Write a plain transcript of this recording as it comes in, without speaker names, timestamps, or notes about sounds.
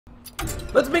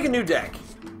Let's make a new deck.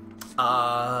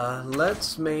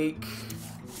 Let's make...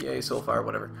 Yay, Soulfire,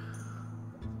 whatever.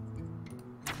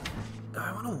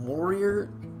 I want a warrior.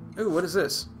 Ooh, what is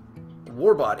this?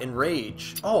 Warbot,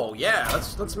 Enrage. Oh yeah,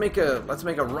 let's make a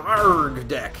Rarg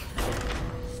deck.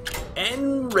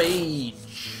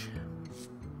 Enrage.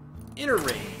 Inner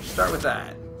Rage. Start with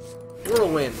that.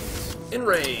 Whirlwind.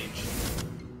 Enrage.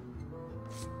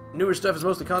 Newer stuff is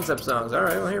mostly concept songs.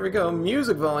 Alright, well here we go.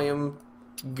 Music volume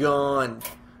gone.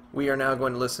 We are now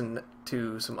going to listen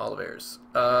to some Oliveirs.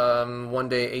 1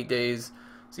 day, 8 days.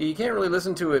 See, you can't really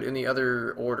listen to it in the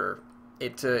other order.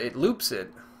 It loops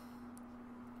it.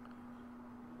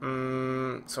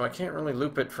 So I can't really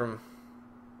loop it from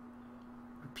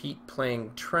repeat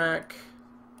playing track.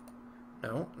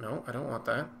 No, I don't want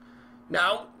that.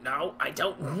 No, I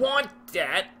don't want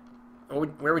that.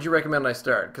 Where would you recommend I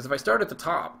start? Because if I start at the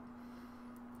top,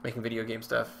 making video game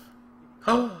stuff.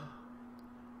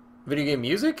 Video game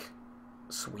music?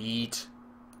 Sweet.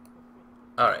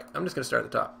 Alright, I'm just going to start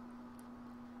at the top.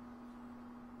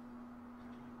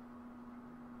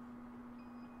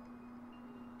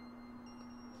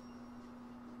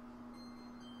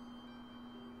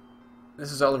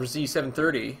 This is Oliver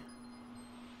Z730.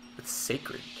 It's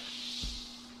sacred.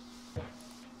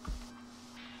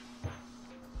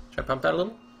 Should I pump that a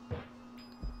little?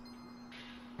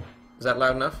 Is that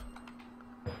loud enough?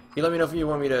 You let me know if you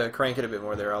want me to crank it a bit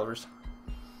more there, Olivers.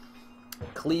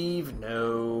 Cleave,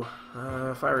 no.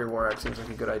 Fiery War Axe seems like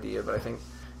a good idea, but I think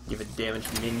give a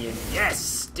damaged minion.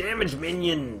 Yes! Damage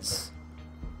minions!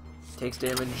 Takes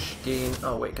damage, gain...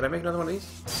 Oh, wait, can I make another one of these?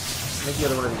 Make the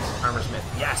other one of these. Armor Smith.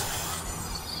 Yes!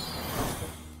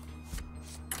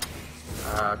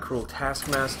 Cruel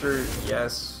Taskmaster,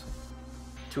 yes.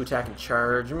 2 attack and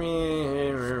charge.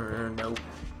 Nope.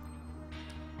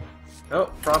 Oh,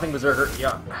 Frothing Berserker,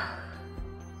 yeah.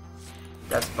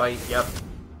 Death Bite, yep.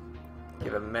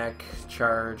 Give a mech,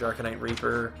 charge, Arcanite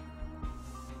Reaper.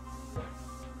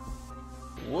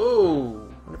 Whoa!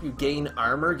 What if you gain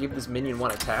armor, give this minion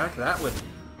 1 attack? That would...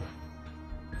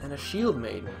 And a Shield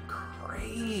Maiden.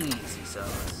 Crazy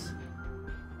sauce.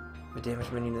 The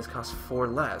damage minion this costs 4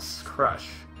 less. Crush.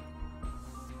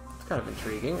 It's kind of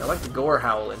intriguing. I like the Gore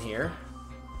Howl in here.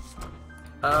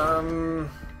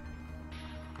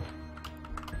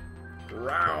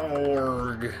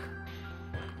 Raurg.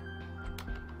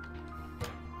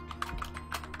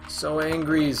 So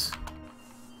angries.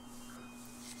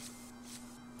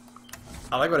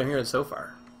 I like what I'm hearing so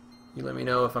far. You let me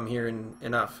know if I'm hearing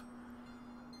enough.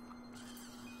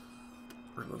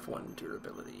 Remove 1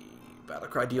 durability.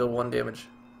 Battlecry, deal 1 damage.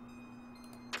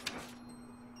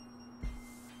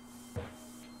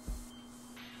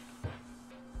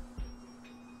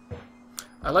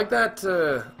 I like that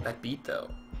that beat though.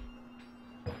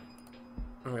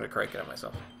 I'm gonna crank it on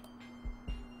myself.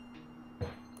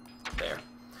 There.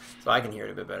 So I can hear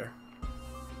it a bit better.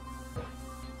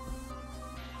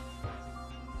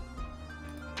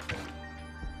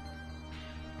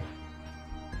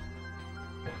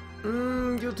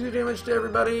 Deal 2 damage to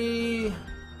everybody.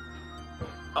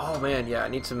 Oh man, yeah, I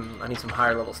need some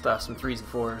higher level stuff, some 3s and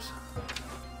 4s.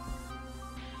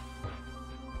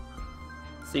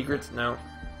 Secrets, no.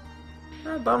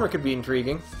 Bummer could be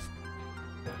intriguing.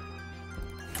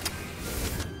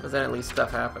 But then at least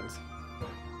stuff happens.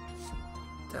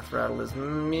 Death Rattle is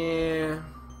meh.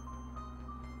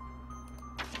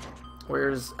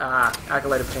 Where's...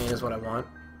 Acolyte of Pain is what I want.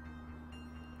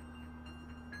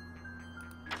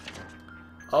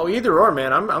 Oh, either or,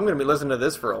 man. I'm gonna be listening to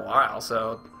this for a while,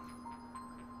 so...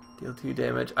 Deal 2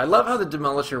 damage. I love how the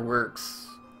Demolisher works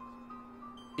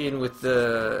in with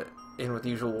the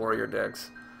usual warrior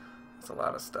decks. That's a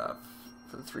lot of stuff.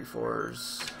 For the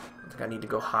 3/4s. I think I need to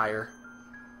go higher.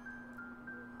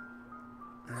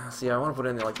 See, I want to put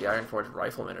in like the Ironforged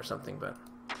Rifleman or something, but...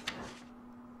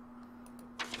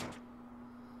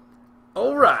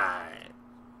 Alright!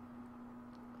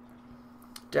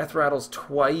 Death Rattles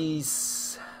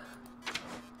twice.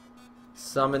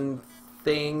 Summon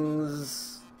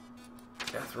things.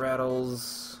 Death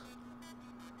Rattles.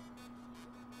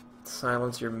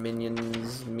 Silence your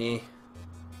minions. Me.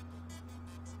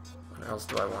 What else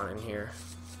do I want in here?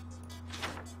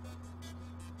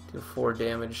 Do 4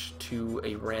 damage to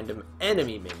a random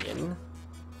enemy minion.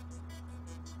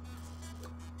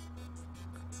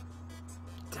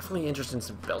 Definitely interested in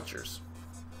some Belchers.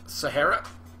 Sahara.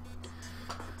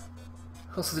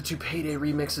 Also the 2 Payday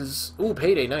remixes. Ooh,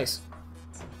 Payday, nice.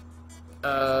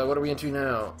 What are we into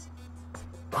now?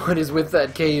 What is with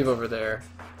that cave over there?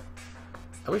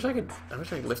 I wish I could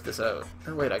lift this out.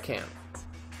 Oh wait, I can't.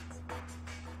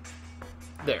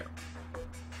 There.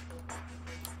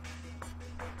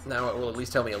 Now it will at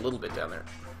least tell me a little bit down there.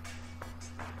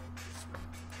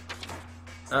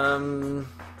 Your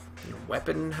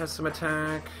weapon has some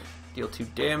attack. Deal 2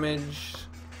 damage.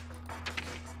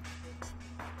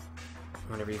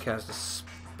 Whenever you cast a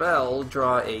spell,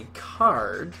 draw a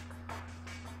card.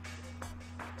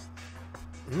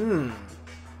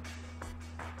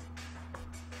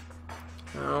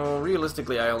 Oh,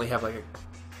 realistically, I only have like a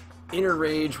Inner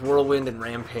Rage, Whirlwind, and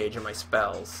Rampage in my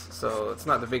spells, so it's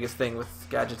not the biggest thing with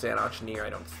Gadgets and Auctioneer, I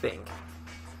don't think.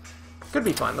 Could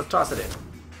be fun. Let's toss it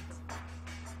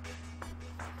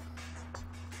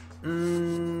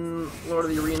in. Lord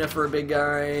of the Arena for a big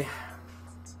guy.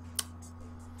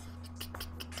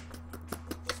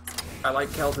 I like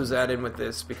Kel'Thuzad in with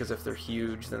this because if they're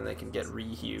huge, then they can get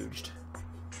re-huged.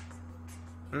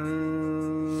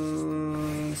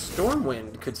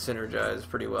 Stormwind could synergize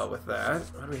pretty well with that.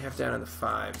 What do we have down in the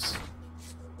 5s?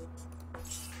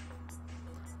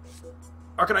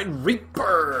 Arcanine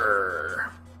Reaper!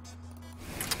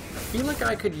 I feel like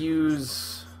I could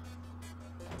use...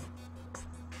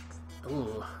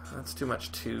 Ooh, that's too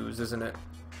much 2s, isn't it?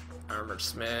 Armor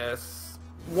Smith.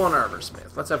 1 Armor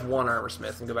Smith. Let's have 1 Armor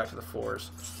Smith and go back to the 4s.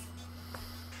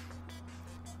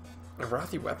 A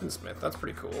Rothy Weaponsmith, that's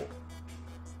pretty cool.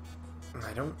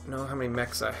 I don't know how many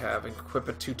mechs I have. Equip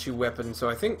a 2/2 weapon, so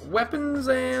I think weapons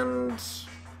and...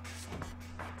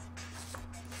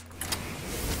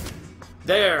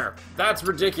 There! That's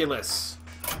ridiculous!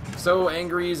 So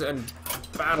angries and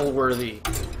battle-worthy.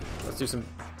 Let's do some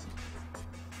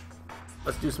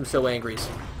so angries.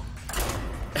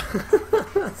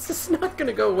 This is not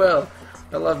gonna go well.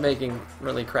 I love making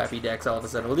really crappy decks all of a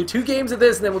sudden. We'll do 2 games of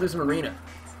this and then we'll do some arena.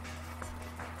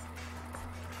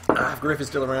 If Griff is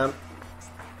still around.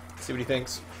 See what he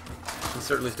thinks. He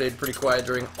certainly stayed pretty quiet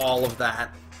during all of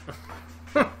that.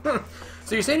 So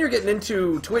you're saying you're getting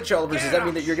into Twitch, Oliver? Does that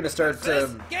mean that you're going to start?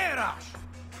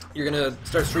 You're going to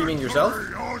start streaming yourself?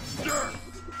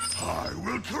 I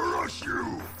will crush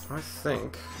you. I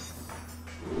think.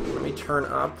 Let me turn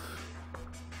up.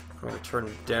 I'm going to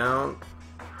turn down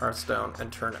Hearthstone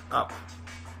and turn up.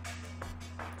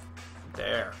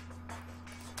 There.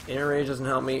 Inner Rage doesn't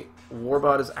help me.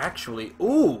 Warbot is actually...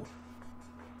 Ooh!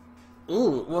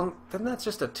 Ooh, well, then that's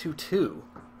just a 2/2.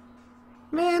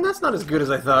 Man, that's not as good as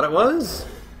I thought it was.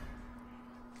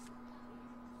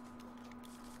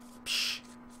 Psh.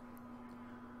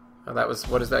 Oh, that was...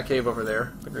 What is that cave over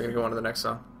there? I think we're gonna go on to the next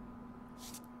song.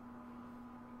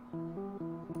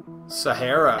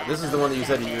 Sahara. This is the one that you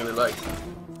said you really liked.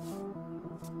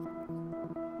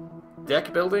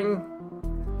 Deck building?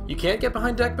 You can't get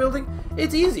behind deck building?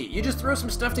 It's easy. You just throw some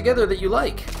stuff together that you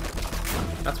like.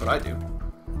 That's what I do.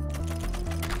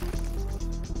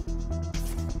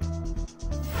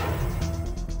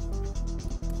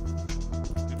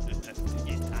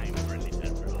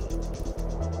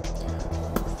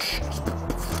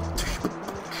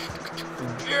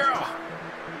 Yeah!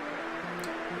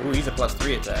 Ooh, he's a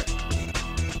 +3 attack.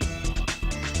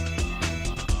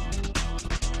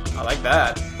 I like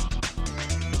that.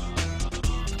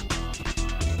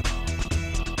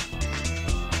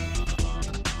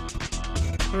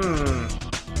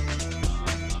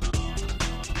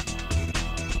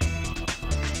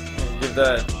 Give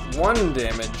that 1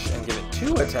 damage and give it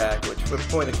 2 attack, which for the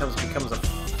point it becomes a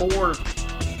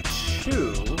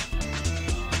 4/2.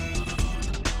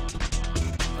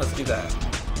 Let's do that.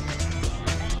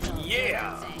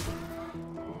 Yeah!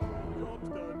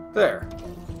 There.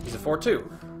 He's a 4/2.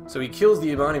 So he kills the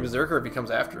Imani Berserker if he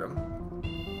comes after him.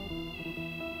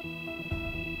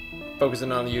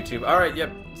 Focusing on the YouTube. Alright,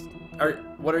 yep.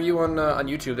 What are you on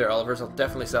YouTube there, Oliver? So I'll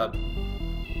definitely sub.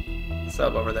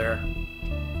 Sub over there.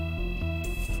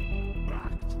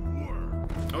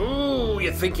 Ooh,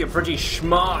 you think you're pretty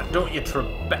smart, don't you,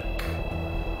 Trebek?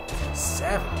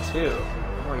 7/2.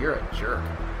 Oh, you're a jerk.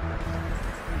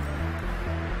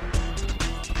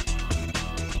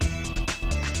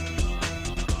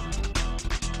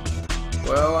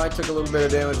 Well, I took a little bit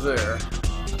of damage there.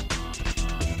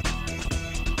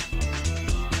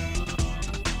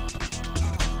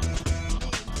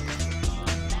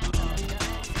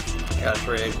 Gotta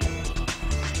trade.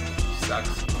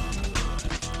 Sucks.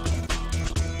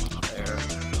 There.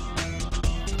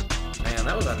 Man,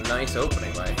 that was a nice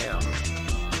opening by him.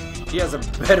 He has a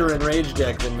better enraged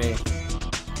deck than me.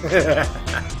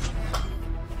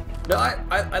 No,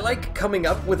 I like coming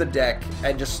up with a deck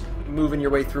and just moving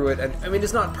your way through it. And I mean,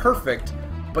 it's not perfect,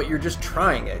 but you're just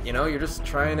trying it, you know? You're just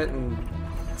trying it and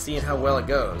seeing how well it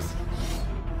goes.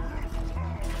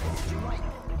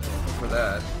 Look for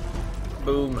that.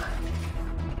 Boom.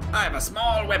 I have a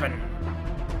small weapon.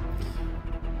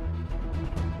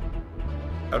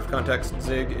 Out of context,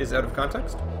 Zig is out of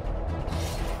context.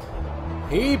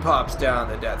 He pops down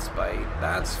the Death Spite.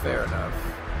 That's fair enough.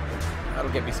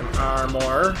 That'll get me some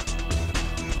armor.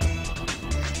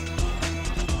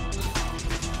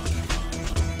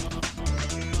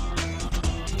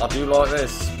 I'll do like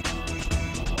this.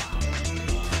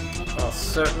 I'll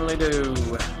certainly do.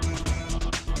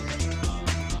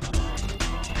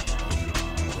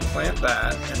 Plant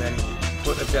that, and then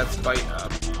put a Death Spite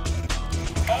up.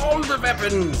 All the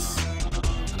weapons!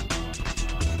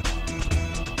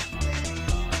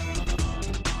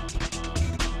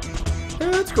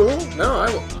 Yeah, that's cool. No, I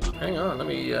will. Hang on, let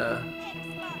me,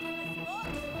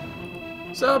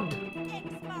 subbed.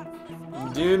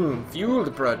 Dude, fuel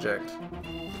the project.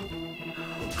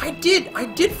 I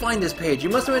did find this page. You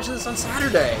must have mentioned this on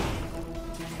Saturday.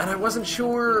 And I wasn't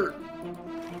sure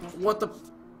what the...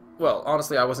 Well,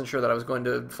 honestly, I wasn't sure that I was going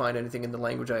to find anything in the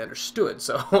language I understood,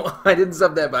 so I didn't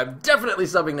sub that, but I'm definitely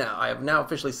subbing now. I have now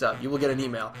officially subbed. You will get an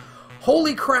email.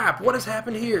 Holy crap, what has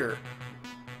happened here?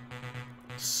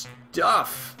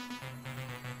 Stuff.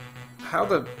 How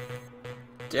the...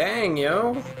 Dang,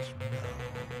 yo.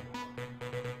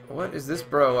 What is this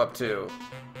bro up to?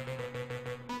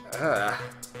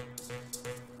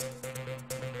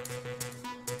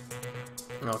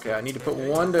 Okay, I need to put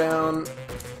one down,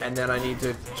 and then I need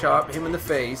to chop him in the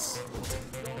face.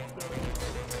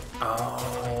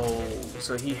 Oh,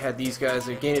 so he had these guys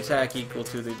that gain attack equal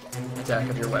to the attack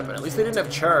of your weapon. At least they didn't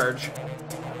have charge.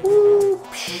 Woo!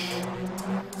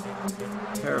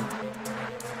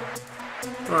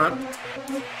 Come on.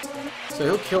 So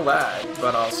he'll kill that,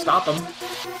 but I'll stop him.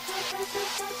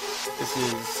 This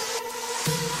is...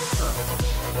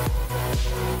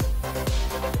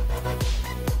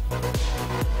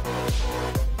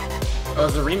 Oh,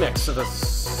 it's a remix of a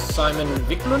Simon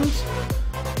Wickman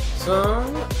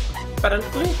song,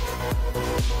 apparently.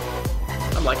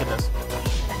 I'm liking this.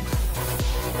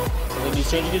 Something needs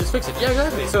changing, you just fix it. Yeah,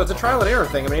 exactly. So it's a trial and error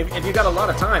thing. I mean, if you got a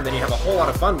lot of time, then you have a whole lot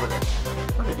of fun with it.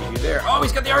 What did he do there? Oh,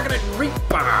 he's got the Arcanine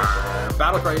Reaper!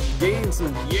 Battlecry gains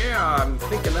some... Yeah, I'm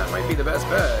thinking that might be the best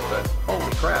bet, but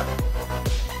holy crap.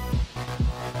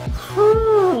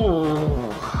 Whew.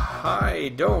 I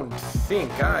don't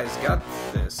think Guy's got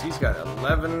this. He's got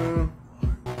 11...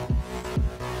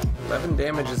 11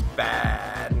 damage is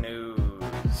bad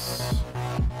news.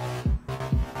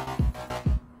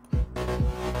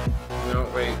 No,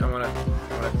 wait, I'm gonna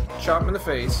chop him in the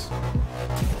face.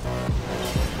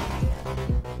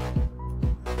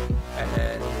 And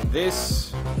then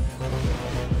this.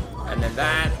 And then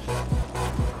that.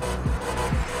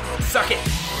 Suck it!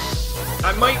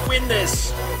 I might win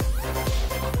this!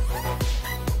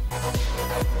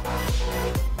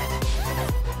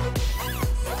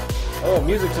 Oh,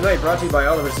 music tonight brought to you by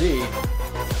Oliver Z.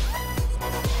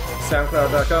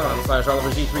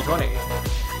 SoundCloud.com/OliverZ320.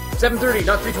 7:30,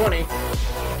 not 3:20.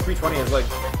 3:20 is like...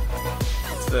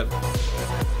 It's the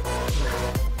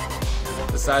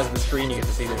size of the screen you get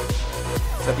to see this.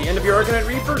 It's at the end of your Arcanine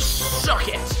Reaper. Suck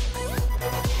it!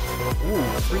 Ooh,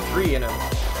 3-3 in him.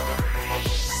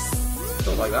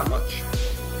 Don't like that much.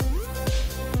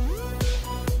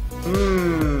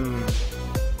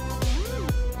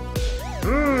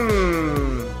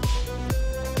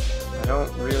 I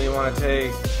don't really want to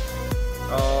take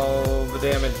all the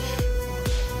damage.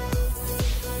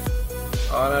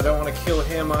 Oh, and I don't want to kill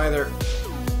him either.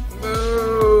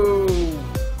 Boo!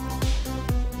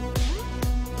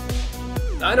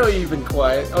 I know you've been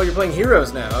quiet. Oh, you're playing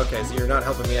heroes now. Okay, so you're not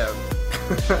helping me out.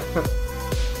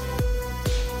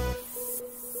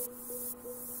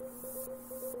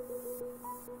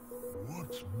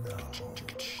 What now?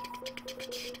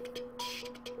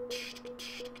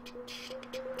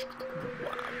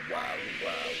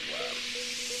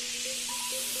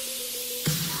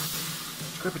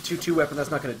 Grip a 2-2 weapon, that's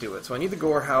not going to do it. So I need the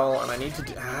Gore Howl, and I need to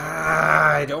do...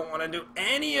 I don't want to do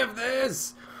any of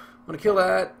this! I'm going to kill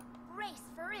that. Race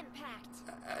for impact.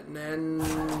 And then...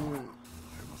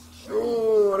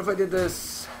 Oh, what if I did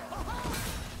this?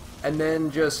 And then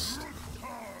just...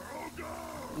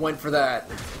 went for that.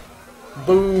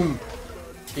 Boom!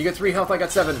 You get 3 health, I got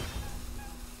 7.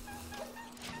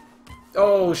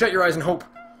 Oh, shut your eyes and hope.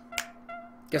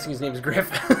 Guessing his name is Griff.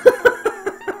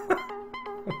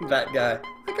 That guy.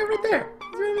 That guy right there.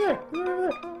 He's right over there. He's right over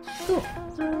there. Cool.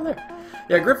 He's right over there.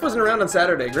 Yeah, Griff wasn't around on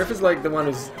Saturday. Griff is like the one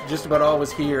who's just about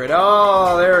always here. And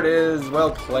oh, there it is.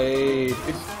 Well played.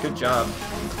 Good job.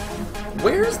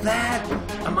 Where's that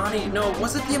Amani? No,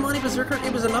 was it the Amani Berserker?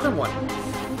 It was another one.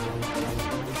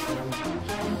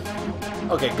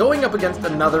 Okay, going up against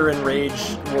another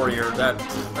enraged warrior, that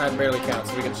barely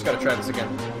counts. We just gotta try this again.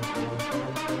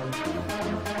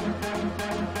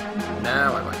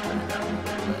 Now I might turn it down.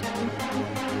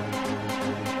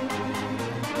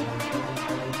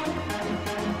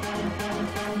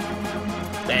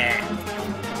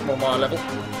 Nah. Small more level.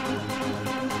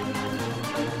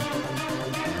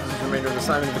 This is the remainder of the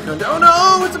Simon of the Kunda. Oh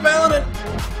no! It's a Paladin!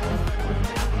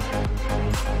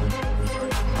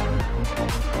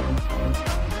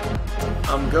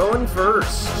 I'm going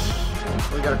first.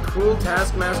 We got a cool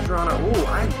Taskmaster on it. Ooh,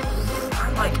 I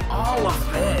like all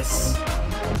of this.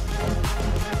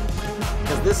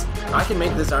 Because this, I can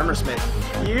make this Armor Smith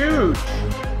huge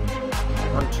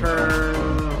on turn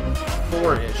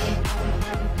 4-ish.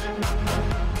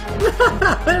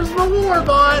 There's the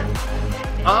Warbot!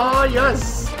 Oh,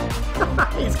 yes!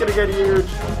 He's gonna get huge.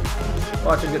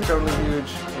 Watch him get totally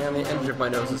huge. And the edge of my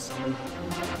noses.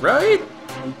 Right?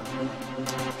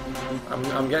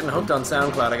 I'm getting hooked on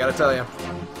SoundCloud, I gotta tell you.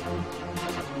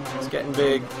 It's getting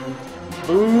big.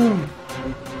 Boom!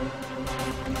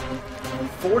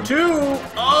 4-2!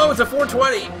 Oh, it's a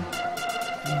 420!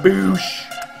 Boosh!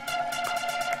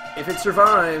 If it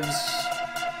survives...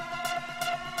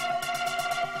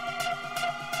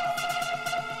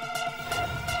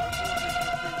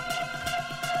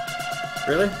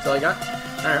 Really? That's all I got?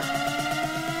 Alright.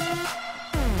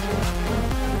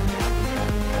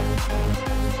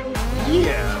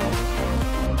 Yeah!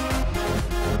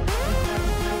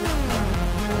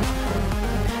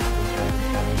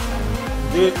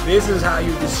 This is how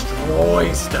you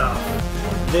destroy stuff.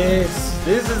 This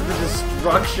is the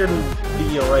destruction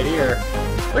deal right here.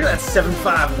 Look at that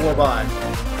 7-5 Warbot.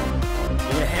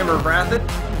 You gonna hammer wrath it?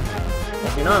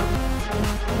 Won't be enough.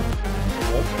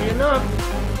 Won't be enough.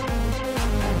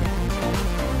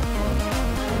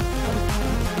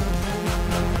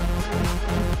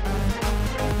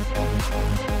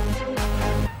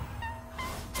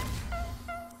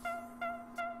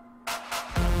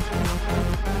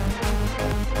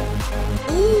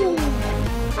 Ooh!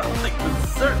 Like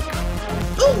berserk!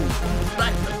 Ooh!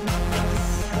 Like the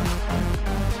face!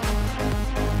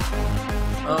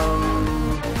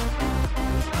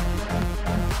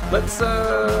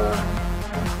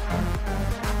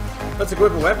 Let's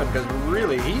equip a weapon, because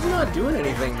really, he's not doing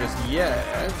anything just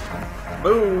yet.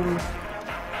 Boom!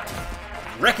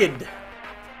 Wreck-It!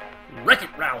 Wreck-It,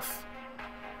 Ralph!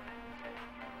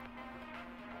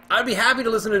 I'd be happy to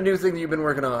listen to a new thing that you've been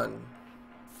working on.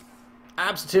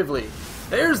 Absolutely.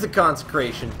 There's the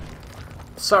consecration.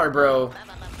 Sorry, bro,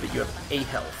 but you have 8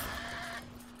 health.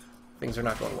 Things are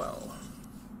not going well.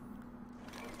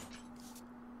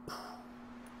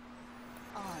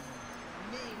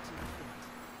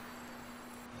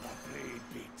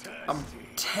 I'm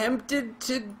tempted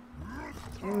to...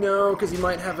 No, because he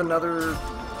might have another...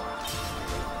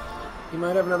 He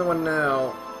might have another one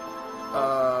now.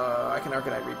 I can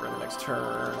Arcanite Reaper in the next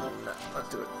turn. Let's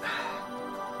do it.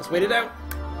 Let's wait it out.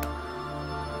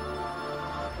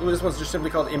 Ooh, this one's just simply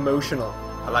called Emotional.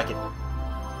 I like it.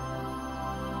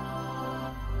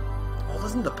 Oh,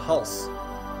 listen to the pulse.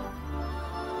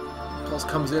 Pulse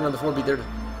comes in on the 4-beat there.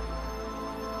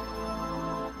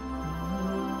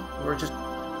 Or it just...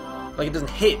 Like it doesn't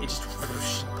hit, it just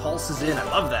whoosh, pulses in. I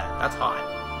love that. That's hot.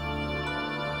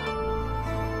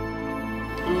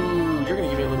 Ooh, you're gonna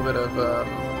give me a little bit of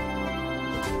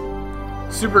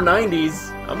Super 90s.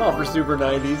 I'm all for Super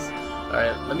 90s.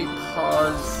 Alright, let me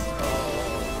pause.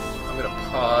 Oh, I'm gonna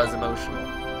pause Emotional.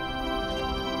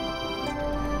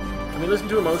 Can we listen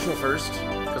to Emotional first?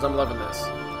 Because I'm loving this.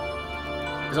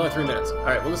 There's only 3 minutes.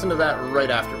 Alright, we'll listen to that right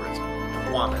afterwards.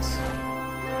 Promise.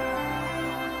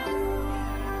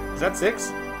 Is that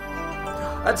 6?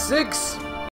 That's 6!